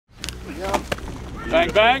Bang,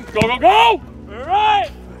 bang, go, go, go! All right!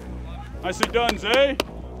 Nicely done, Zay.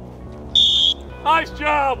 Nice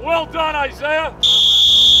job, well done, Isaiah.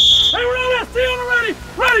 Hey, we're on SC already!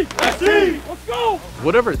 Ready? SC! Let's go!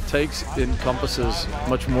 Whatever it takes encompasses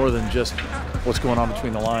much more than just what's going on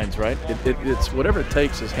between the lines, right? It's whatever it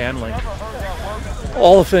takes is handling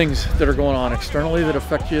all the things that are going on externally that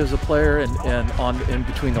affect you as a player and in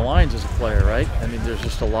between the lines as a player, right? I mean, there's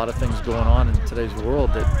just a lot of things going on in today's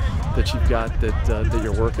world that you've got that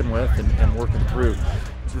you're working with and working through.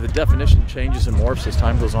 The definition changes and morphs as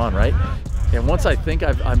time goes on, right? And once I think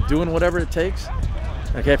I'm doing whatever it takes,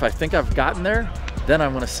 okay, if I think I've gotten there, then I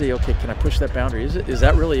want to see, okay, can I push that boundary? Is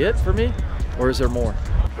that really it for me, or is there more?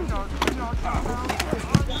 All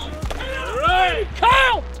right,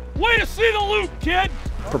 Kyle! Way to see the loop, kid!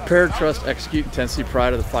 Prepare, trust, execute, intensity,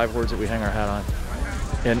 pride are the 5 words that we hang our hat on.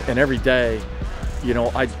 And every day, you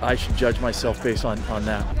know, I should judge myself based on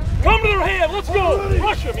that. Come to their hand, let's go!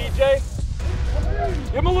 Rush him, EJ!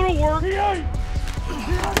 Give him a little work.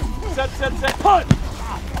 Set, set, set, punch!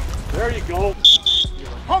 There you go.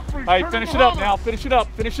 All right, finish it up now, finish it up,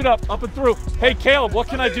 up and through. Hey, Caleb, what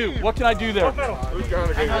can I do? What can I do there?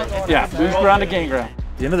 Yeah, lose ground to gain ground.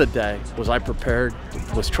 At the end of the day, was I prepared?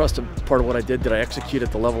 Was trust a part of what I did? Did I execute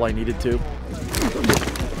at the level I needed to?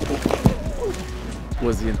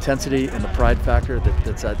 Was the intensity and the pride factor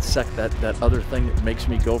that's that other thing that makes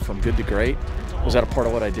me go from good to great? Was that a part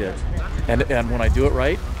of what I did? And when I do it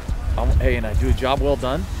right, and I do a job well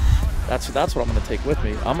done, that's what I'm going to take with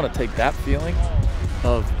me. I'm going to take that feeling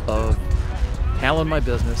of handling my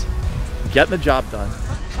business, getting the job done,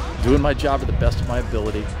 doing my job to the best of my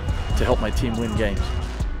ability to help my team win games.